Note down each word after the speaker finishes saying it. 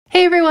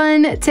Hey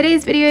everyone!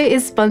 Today's video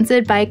is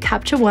sponsored by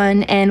Capture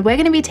One and we're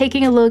going to be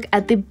taking a look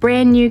at the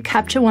brand new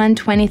Capture One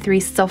 23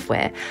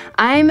 software.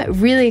 I'm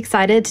really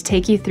excited to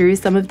take you through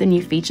some of the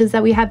new features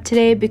that we have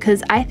today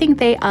because I think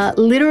they are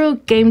literal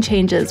game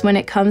changers when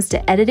it comes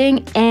to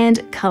editing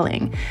and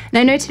culling.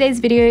 Now I know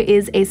today's video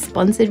is a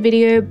sponsored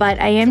video, but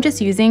I am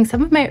just using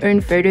some of my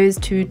own photos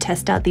to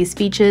test out these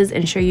features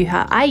and show you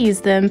how I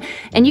use them,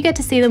 and you get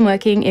to see them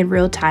working in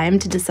real time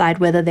to decide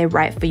whether they're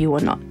right for you or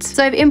not.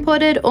 So I've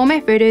imported all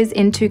my photos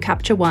into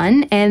Capture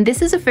One, and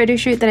this is a photo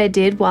shoot that I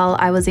did while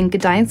I was in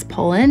Gdańsk,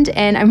 Poland,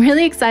 and I'm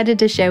really excited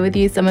to share with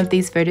you some of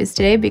these photos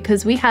today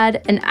because we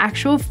had an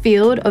actual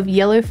field of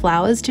yellow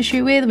flowers to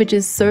shoot with, which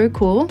is so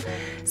cool.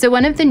 So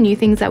one of the new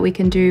things that we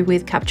can do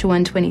with Capture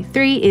One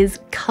 23 is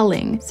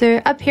culling. So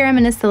up here I'm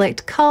going to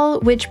select cull,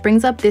 which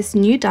brings up this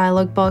new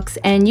dialog box,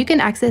 and you can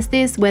access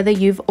this whether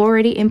you've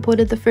already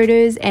imported the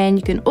photos, and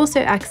you can also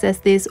access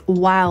this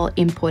while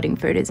importing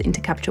photos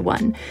into Capture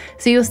One.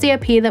 So you'll see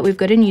up here that we've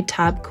got a new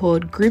tab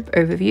called Group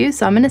Overview.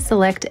 So I'm going to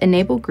select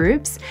Enable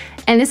Groups,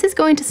 and this is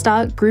going to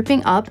start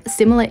grouping up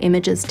similar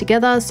images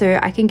together so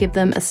I can give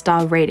them a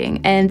star rating.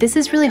 And this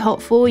is really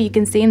helpful. You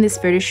can see in this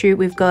photo shoot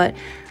we've got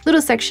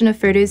little section of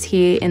photos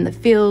here in the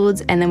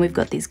fields, and then we've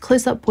got these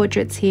close-up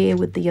portraits here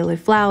with the yellow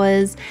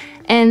flowers,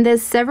 and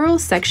there's several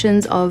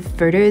sections of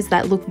photos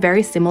that look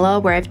very similar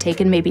where I've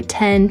taken maybe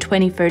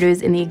 10-20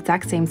 photos in the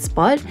exact same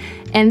spot,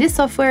 and this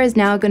software is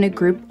now going to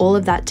group all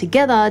of that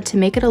together to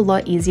make it a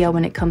lot easier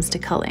when it comes to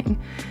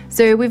culling.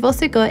 So we've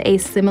also got a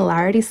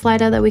similarity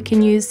slider that we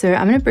can use, so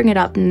I'm going to bring it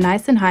up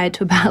nice and high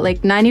to about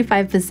like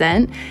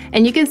 95%,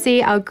 and you can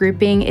see our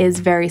grouping is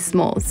very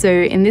small. So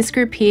in this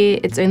group here,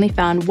 it's only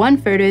found one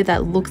photo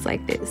that looks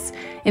like this.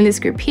 In this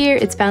group here,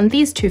 it's found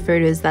these two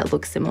photos that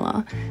look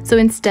similar. So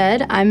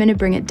instead, I'm going to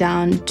bring it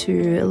down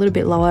to a little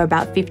bit lower,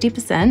 about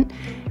 50%.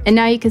 And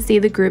now you can see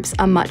the groups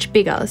are much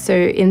bigger. So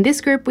in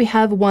this group, we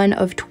have one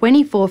of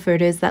 24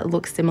 photos that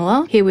look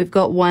similar. Here we've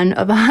got one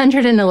of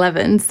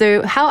 111.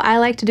 So how I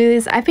like to do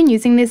this, I've been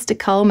using this to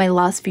cull my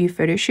last few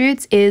photo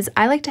shoots, is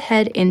I like to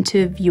head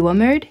into viewer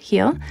mode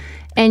here.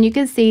 And you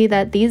can see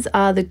that these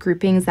are the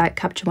groupings that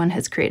Capture One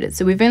has created.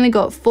 So we've only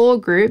got 4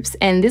 groups,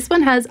 and this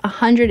one has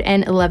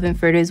 111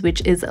 photos,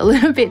 which is a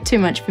little bit too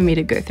much for me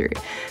to go through.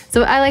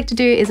 So what I like to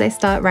do is I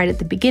start right at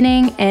the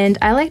beginning, and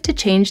I like to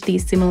change the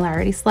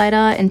similarity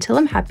slider until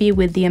I'm happy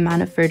with the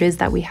amount of photos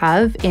that we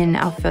have in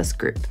our first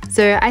group.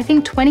 So I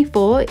think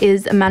 24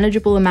 is a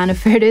manageable amount of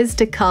photos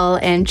to cull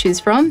and choose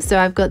from. So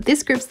I've got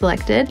this group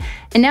selected,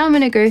 and now I'm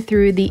going to go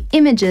through the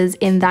images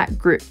in that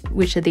group,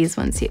 which are these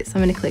ones here. So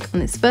I'm going to click on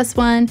this first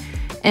one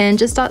and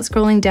just start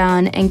scrolling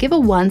down and give a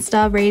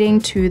 1-star rating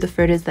to the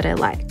photos that I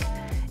like.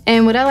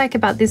 And what I like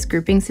about this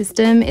grouping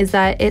system is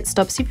that it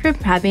stops you from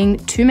having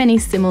too many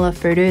similar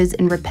photos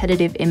and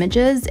repetitive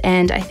images,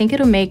 and I think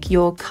it'll make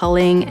your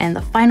culling and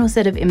the final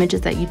set of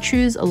images that you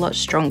choose a lot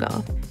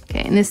stronger.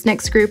 Okay, in this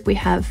next group we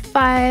have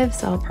 5,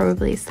 so I'll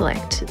probably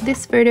select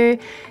this photo.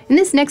 In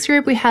this next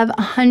group we have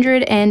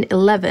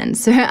 111,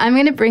 so I'm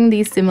going to bring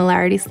the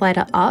similarity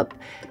slider up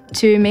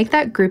to make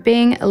that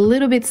grouping a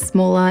little bit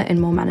smaller and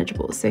more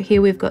manageable. So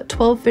here we've got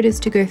 12 photos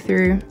to go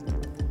through.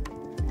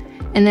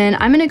 And then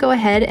I'm going to go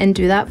ahead and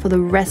do that for the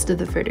rest of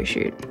the photo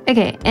shoot.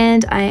 Okay,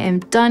 and I am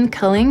done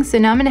culling. So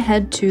now I'm going to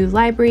head to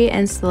library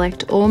and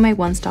select all my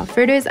 1-star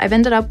photos. I've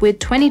ended up with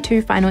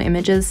 22 final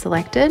images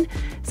selected.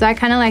 So I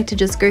kind of like to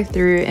just go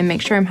through and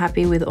make sure I'm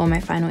happy with all my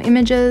final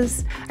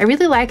images. I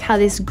really like how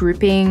this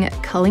grouping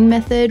culling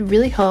method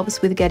really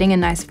helps with getting a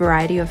nice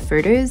variety of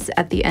photos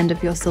at the end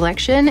of your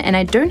selection. And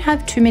I don't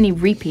have too many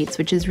repeats,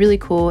 which is really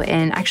cool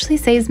and actually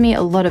saves me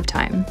a lot of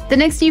time. The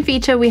next new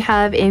feature we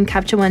have in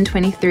Capture One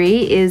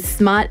 23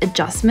 is smart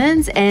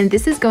adjustments, and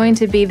this is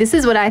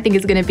what I think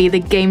is going to be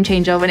the game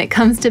changer when it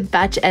comes to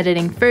batch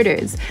editing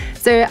photos.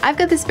 So I've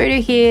got this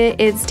photo here,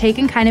 it's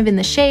taken kind of in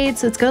the shade,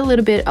 so it's got a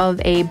little bit of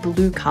a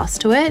blue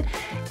cast to it.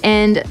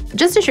 And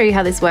just to show you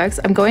how this works,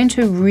 I'm going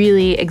to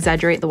really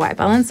exaggerate the white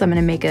balance. So I'm going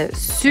to make it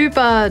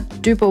super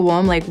duper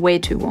warm, like way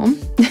too warm.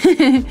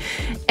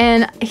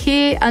 And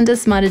here under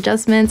smart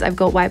adjustments, I've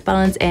got white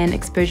balance and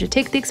exposure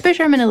tick. The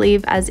exposure I'm going to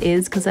leave as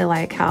is because I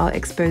like how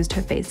exposed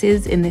her face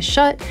is in this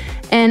shot.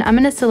 And I'm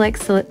going to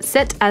select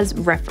set as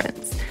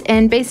reference.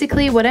 And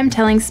basically what I'm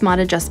telling smart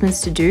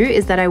adjustments to do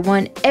is that I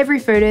want every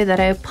photo that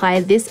I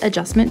apply this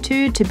adjustment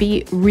to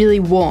be really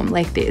warm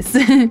like this.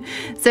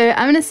 So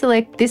I'm going to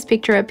select this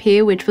picture up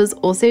here, which was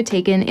also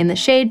taken in the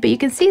shade, but you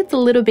can see it's a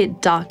little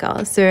bit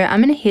darker. So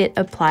I'm going to hit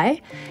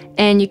apply,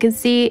 and you can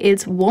see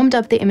it's warmed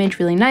up the image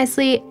really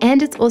nicely,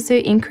 and it's also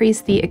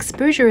increased the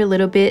exposure a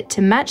little bit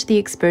to match the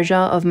exposure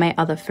of my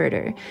other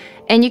photo.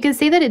 And you can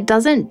see that it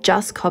doesn't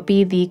just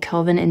copy the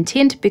Kelvin and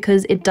tint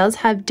because it does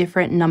have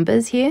different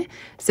numbers here.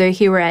 So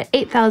here we're at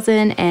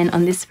 8,000, and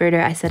on this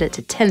photo I set it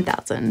to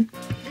 10,000.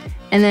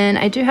 And then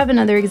I do have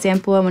another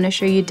example I want to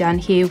show you down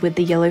here with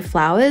the yellow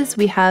flowers.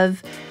 We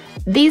have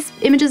these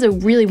images are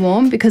really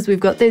warm because we've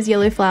got those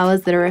yellow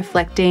flowers that are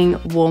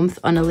reflecting warmth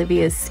on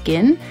Olivia's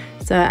skin.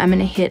 So I'm going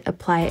to hit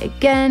apply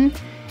again,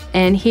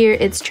 And here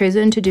it's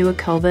chosen to do a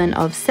Kelvin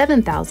of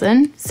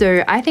 7,000.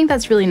 So I think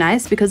that's really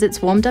nice because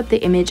it's warmed up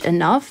the image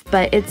enough,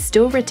 but it's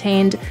still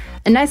retained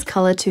a nice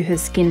color to her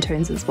skin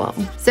tones as well.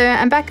 So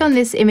I'm back on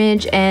this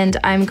image and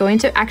I'm going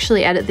to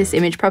actually edit this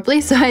image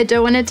properly, so I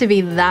don't want it to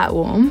be that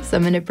warm. So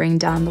I'm going to bring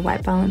down the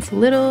white balance a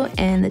little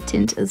and the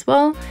tint as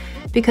well,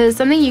 because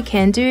something you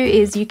can do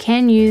is you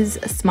can use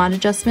smart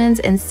adjustments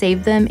and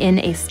save them in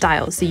a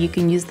style, so you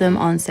can use them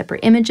on separate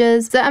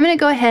images. So I'm going to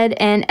go ahead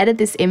and edit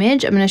this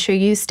image. I'm going to show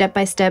you step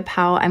by step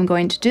how I'm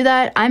going to do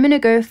that. I'm going to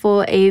go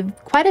for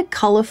quite a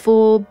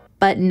colorful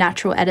but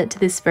natural edit to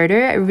this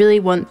photo. I really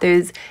want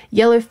those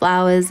yellow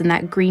flowers and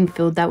that green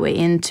field that we're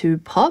in to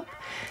pop.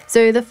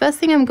 So the first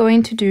thing I'm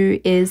going to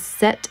do is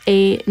set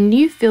a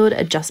new field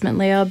adjustment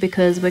layer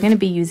because we're going to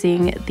be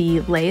using the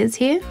layers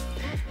here.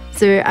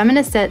 So I'm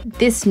going to set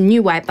this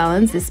new white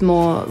balance, this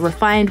more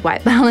refined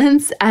white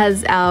balance,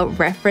 as our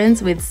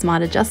reference with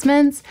smart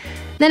adjustments.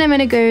 Then I'm going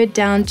to go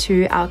down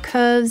to our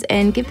curves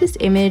and give this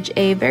image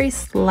a very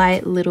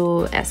slight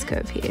little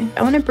S-curve here.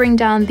 I want to bring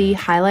down the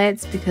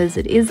highlights because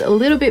it is a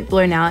little bit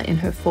blown out in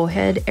her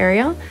forehead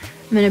area.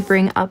 I'm going to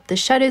bring up the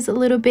shadows a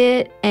little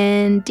bit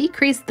and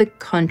decrease the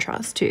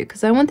contrast too,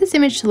 because I want this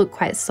image to look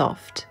quite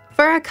soft.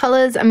 For our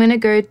colors, I'm going to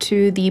go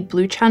to the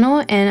blue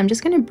channel and I'm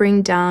just going to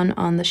bring down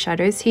on the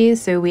shadows here.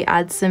 So we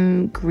add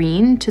some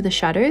green to the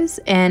shadows,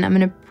 and I'm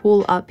going to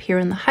pull up here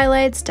on the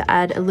highlights to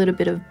add a little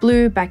bit of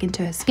blue back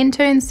into her skin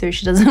tone so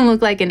she doesn't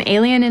look like an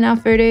alien in our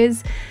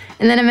photos.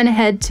 And then I'm going to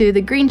head to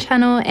the green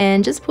channel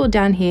and just pull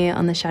down here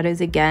on the shadows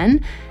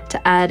again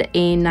to add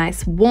a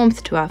nice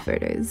warmth to our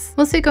photos. I'm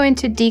also going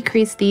to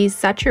decrease the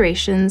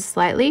saturation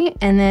slightly,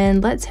 and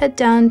then let's head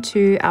down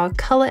to our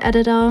color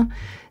editor.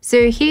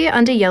 So here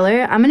under yellow,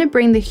 I'm going to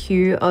bring the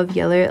hue of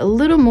yellow a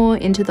little more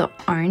into the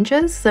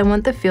oranges, so I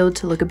want the field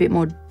to look a bit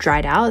more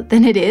dried out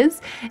than it is.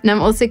 And I'm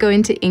also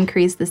going to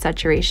increase the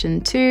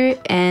saturation too,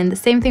 and the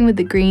same thing with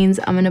the greens.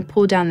 I'm going to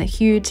pull down the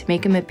hue to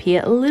make them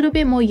appear a little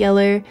bit more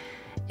yellow,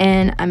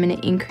 and I'm going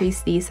to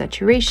increase the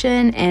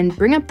saturation and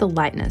bring up the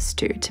lightness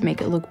too to make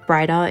it look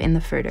brighter in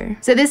the photo.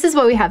 So this is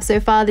what we have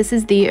so far. This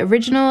is the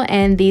original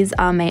and these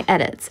are my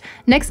edits.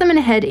 Next I'm going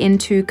to head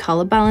into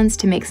color balance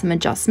to make some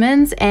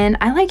adjustments, and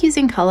I like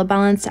using color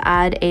balance to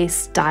add a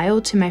style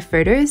to my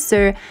photos.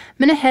 So I'm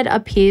going to head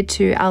up here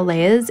to our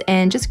layers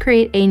and just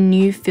create a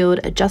new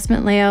field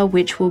adjustment layer,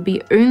 which we'll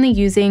be only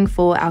using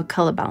for our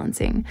color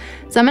balancing.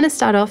 So I'm going to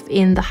start off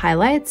in the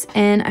highlights,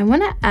 and I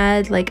want to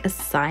add like a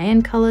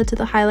cyan color to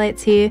the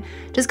highlights here,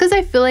 just because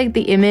I feel like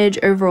the image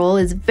overall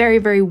is very,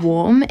 very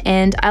warm,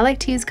 and I like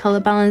to use color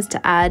balance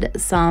to add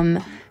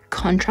some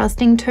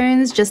contrasting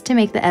tones just to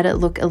make the edit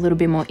look a little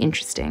bit more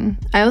interesting.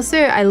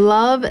 I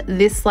love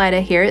this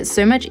slider here. It's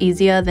so much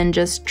easier than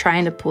just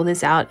trying to pull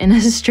this out in a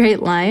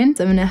straight line.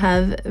 So I'm going to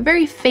have a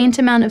very faint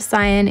amount of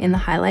cyan in the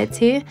highlights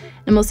here.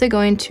 I'm also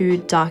going to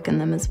darken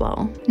them as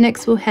well.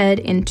 Next we'll head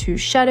into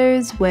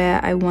shadows,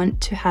 where I want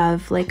to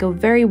have like a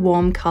very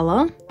warm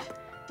color.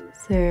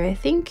 So I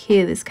think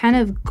here this kind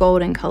of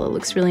golden color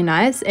looks really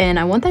nice, and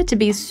I want that to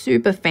be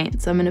super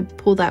faint, so I'm going to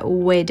pull that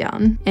way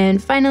down.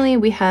 And finally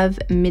we have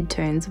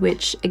midtones,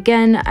 which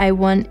again I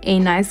want a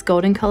nice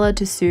golden color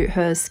to suit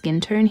her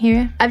skin tone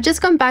here. I've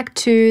just gone back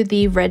to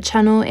the red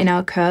channel in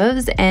our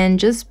curves and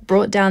just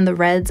brought down the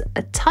reds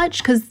a touch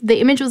because the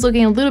image was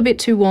looking a little bit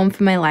too warm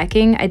for my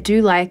liking. I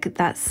do like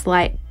that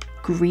slight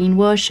green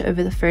wash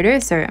over the photo,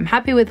 so I'm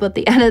happy with what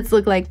the edits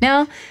look like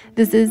now.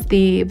 This is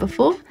the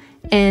before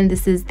and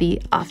this is the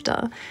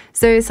after.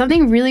 So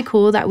something really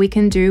cool that we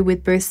can do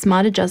with both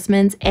smart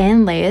adjustments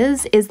and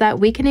layers is that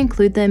we can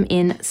include them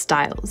in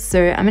styles.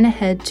 So I'm going to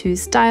head to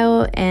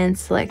style and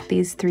select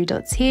these three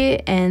dots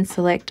here and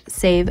select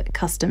save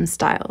custom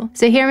style.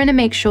 So here I'm going to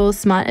make sure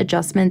smart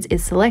adjustments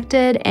is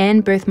selected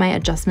and both my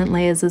adjustment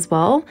layers as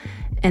well.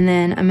 And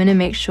then I'm going to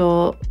make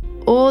sure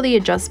all the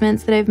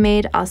adjustments that I've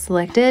made are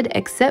selected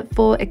except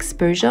for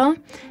exposure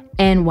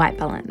and white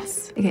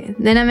balance. Okay,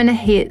 then I'm gonna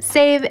hit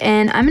save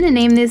and I'm gonna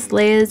name this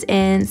layers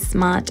and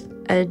smart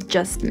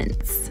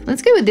adjustments.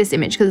 Let's go with this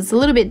image because it's a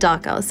little bit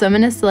darker. So I'm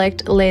gonna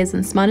select layers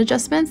and smart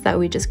adjustments that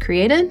we just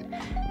created.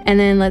 And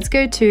then let's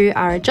go to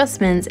our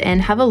adjustments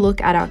and have a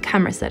look at our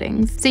camera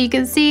settings. So you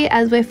can see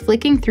as we're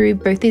flicking through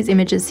both these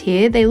images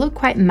here, they look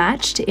quite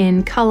matched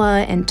in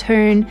color and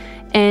tone.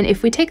 And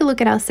if we take a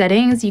look at our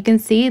settings, you can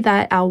see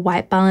that our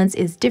white balance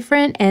is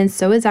different and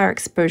so is our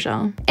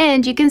exposure.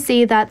 And you can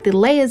see that the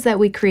layers that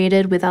we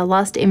created with our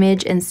last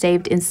image and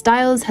saved in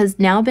styles has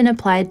now been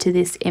applied to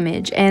this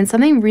image. And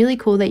something really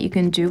cool that you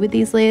can do with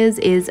these layers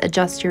is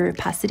adjust your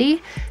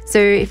opacity. So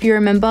if you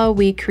remember,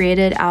 we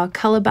created our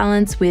color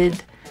balance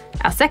with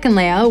our second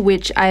layer,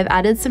 which I've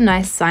added some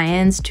nice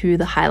cyans to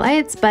the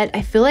highlights, but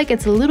I feel like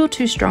it's a little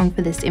too strong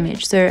for this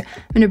image. So I'm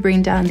going to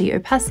bring down the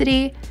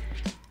opacity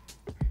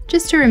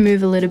just to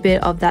remove a little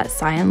bit of that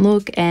cyan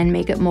look and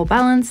make it more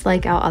balanced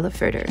like our other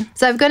photo.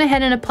 So I've gone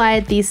ahead and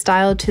applied the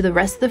style to the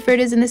rest of the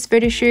photos in this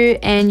photo shoot,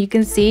 and you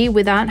can see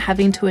without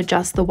having to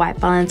adjust the white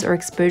balance or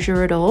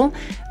exposure at all,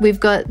 we've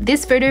got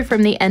this photo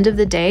from the end of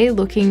the day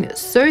looking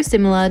so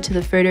similar to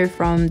the photo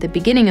from the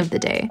beginning of the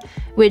day,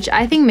 which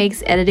I think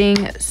makes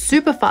editing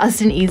super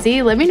fast and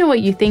easy. Let me know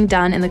what you think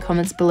down in the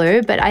comments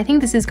below, but I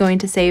think this is going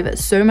to save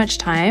so much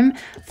time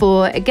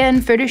for, again,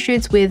 photo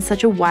shoots with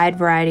such a wide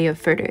variety of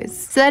photos.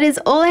 So that is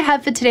all I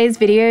have for today's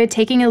video,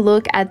 taking a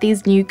look at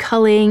these new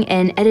culling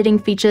and editing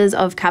features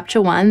of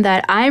Capture One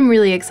that I'm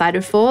really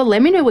excited for.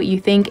 Let me know what you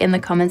think in the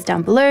comments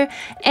down below,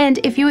 and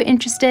if you are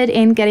interested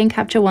in getting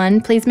Capture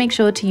One, please make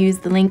sure to use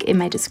the link in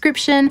my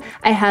description.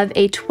 I have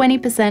a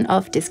 20%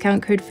 off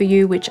discount code for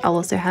you, which I'll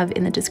also have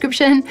in the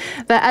description.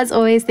 But as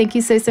always, thank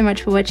you so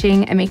much for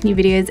watching. I make new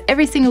videos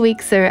every single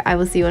week, so I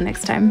will see you all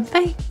next time.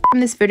 Bye! From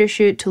this photo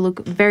shoot to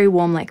look very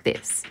warm like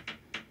this.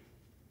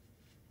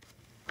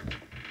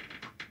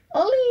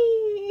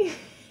 Ollie!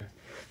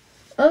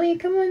 Ollie,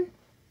 come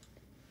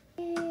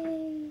on.